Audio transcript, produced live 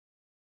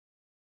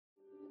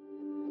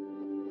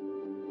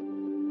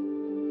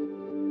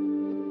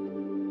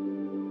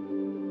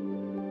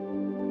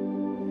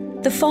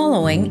The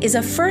following is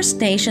a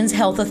First Nations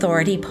Health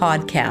Authority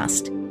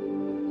podcast.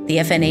 The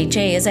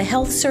FNHA is a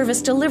health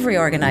service delivery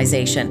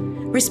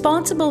organization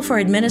responsible for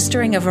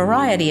administering a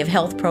variety of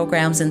health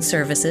programs and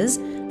services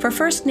for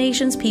First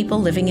Nations people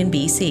living in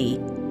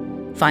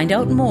BC. Find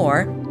out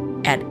more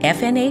at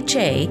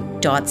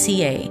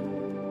fnha.ca.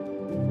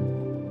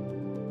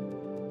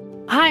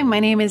 Hi,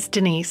 my name is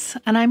Denise,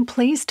 and I'm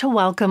pleased to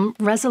welcome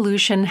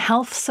Resolution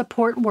Health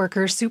Support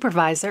Worker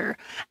Supervisor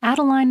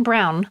Adeline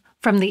Brown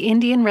from the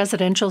Indian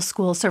Residential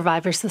School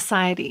Survivor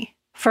Society.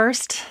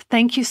 First,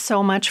 thank you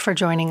so much for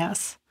joining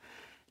us.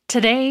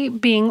 Today,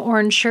 being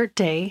Orange Shirt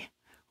Day,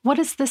 what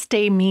does this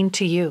day mean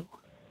to you?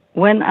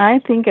 When I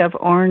think of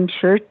Orange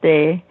Shirt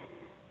Day,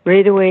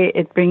 right away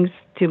it brings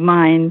to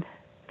mind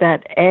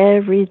that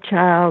every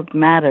child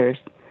matters.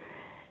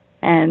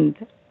 And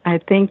I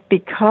think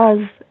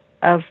because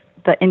of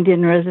the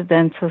Indian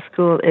Residential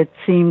School, it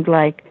seemed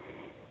like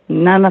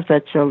none of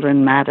the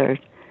children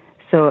mattered.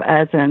 So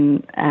as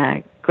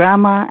a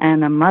grandma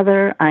and a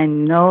mother, I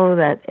know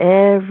that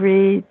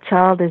every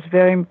child is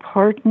very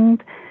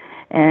important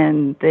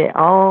and they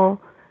all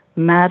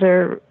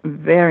matter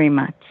very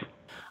much.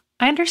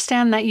 I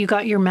understand that you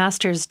got your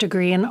master's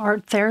degree in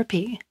art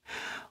therapy.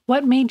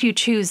 What made you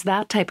choose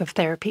that type of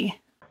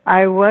therapy?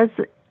 I was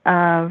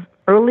an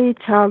early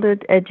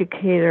childhood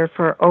educator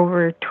for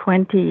over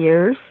 20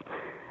 years.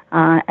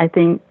 I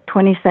think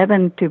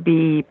 27 to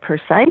be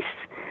precise.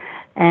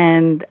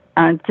 And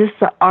just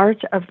the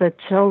art of the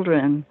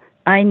children.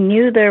 I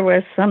knew there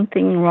was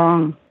something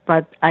wrong,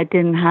 but I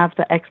didn't have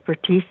the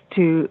expertise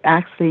to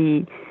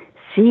actually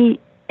see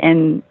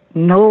and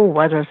know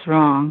what was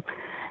wrong.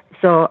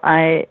 So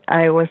I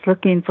was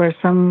looking for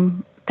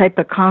some type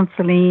of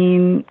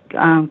counseling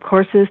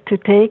courses to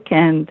take,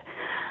 and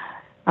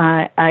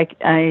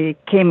I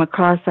came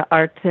across the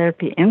Art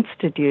Therapy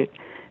Institute.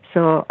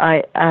 So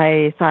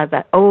I thought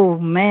that, oh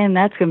man,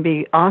 that's going to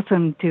be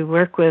awesome to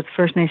work with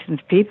First Nations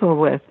people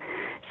with.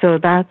 So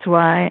that's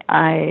why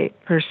I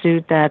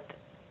pursued that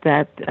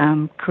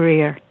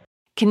career.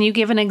 Can you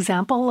give an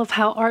example of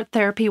how art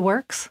therapy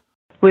works?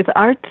 With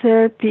art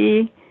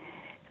therapy,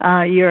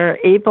 you're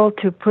able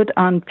to put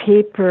on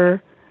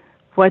paper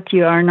what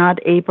you are not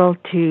able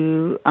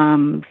to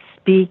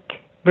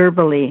speak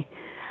verbally.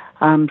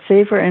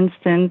 Say, for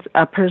instance,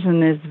 a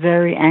person is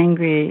very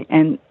angry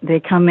and they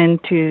come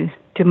into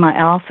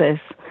my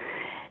office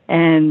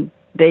and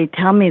they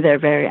tell me they're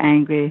very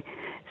angry.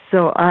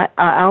 So I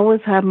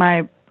always have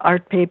my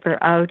art paper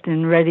out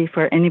and ready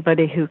for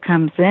anybody who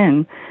comes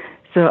in.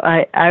 So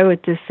I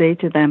would just say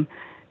to them,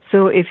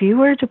 so if you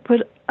were to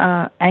put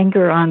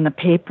anger on the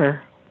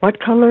paper,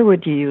 what color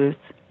would you use?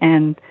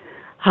 And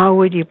how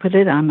would you put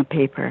it on the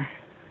paper?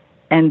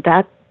 And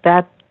that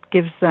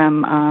gives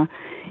them,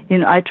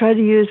 I try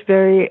to use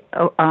very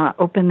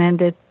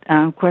open-ended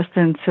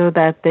questions so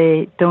that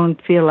they don't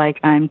feel like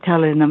I'm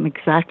telling them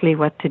exactly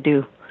what to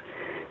do.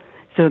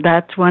 So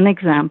that's one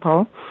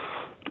example.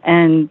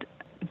 And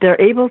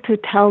they're able to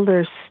tell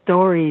their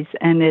stories,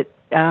 and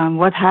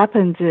what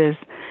happens is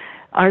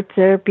art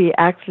therapy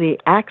actually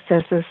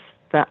accesses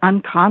the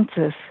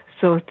unconscious.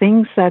 So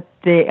things that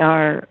they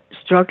are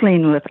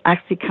struggling with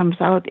actually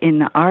comes out in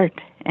the art.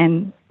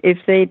 And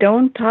if they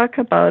don't talk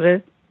about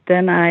it,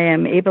 then I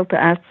am able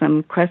to ask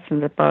them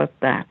questions about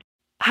that.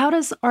 How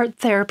does art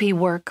therapy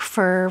work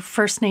for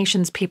First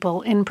Nations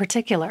people in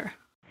particular?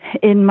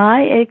 In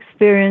my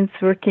experience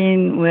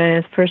working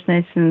with First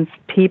Nations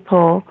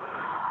people,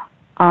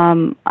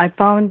 I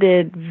found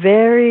it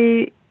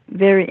very,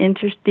 very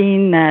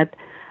interesting that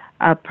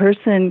a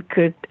person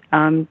could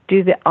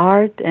do the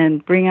art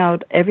and bring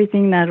out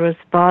everything that was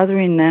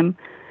bothering them,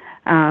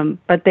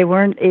 but they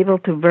weren't able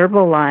to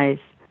verbalize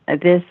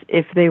this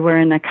if they were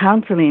in a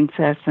counseling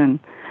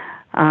session.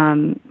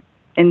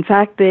 In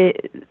fact,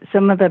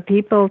 some of the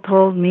people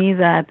told me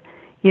that,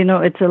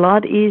 it's a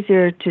lot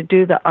easier to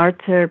do the art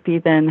therapy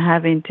than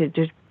having to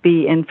just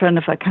be in front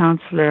of a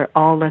counselor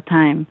all the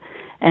time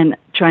and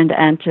trying to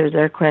answer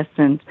their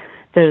questions.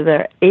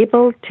 They're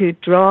able to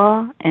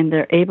draw and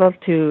they're able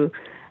to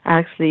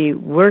actually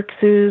work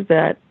through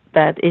that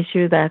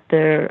issue that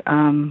they're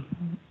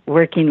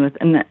working with.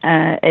 And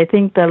I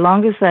think the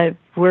longest I've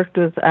worked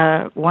with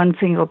one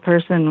single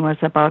person was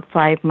about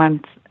 5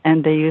 months,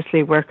 and they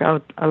usually work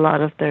out a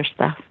lot of their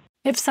stuff.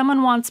 If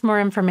someone wants more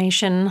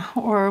information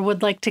or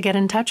would like to get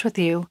in touch with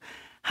you,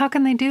 how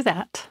can they do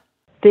that?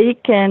 They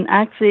can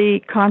actually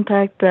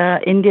contact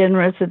the Indian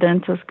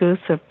Residential School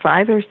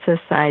Survivor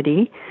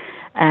Society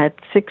at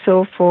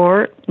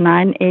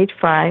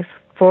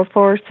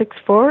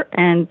 604-985-4464,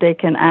 and they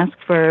can ask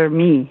for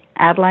me,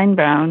 Adeline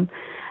Brown,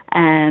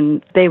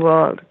 and they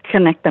will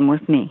connect them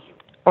with me.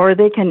 Or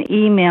they can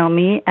email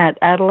me at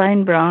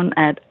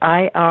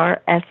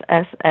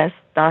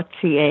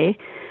adelinebrown@irSSS.ca,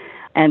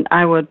 and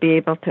I will be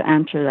able to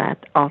answer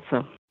that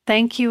also.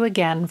 Thank you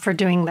again for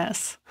doing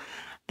this.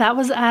 That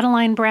was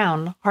Adeline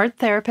Brown, art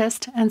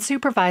therapist and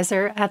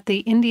supervisor at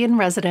the Indian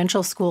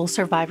Residential School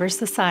Survivor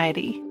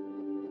Society.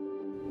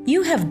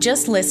 You have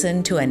just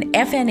listened to an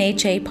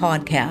FNHA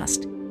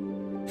podcast.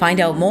 Find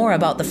out more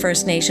about the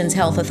First Nations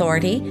Health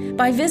Authority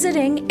by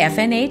visiting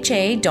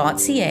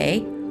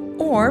fnha.ca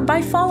or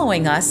by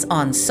following us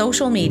on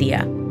social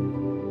media.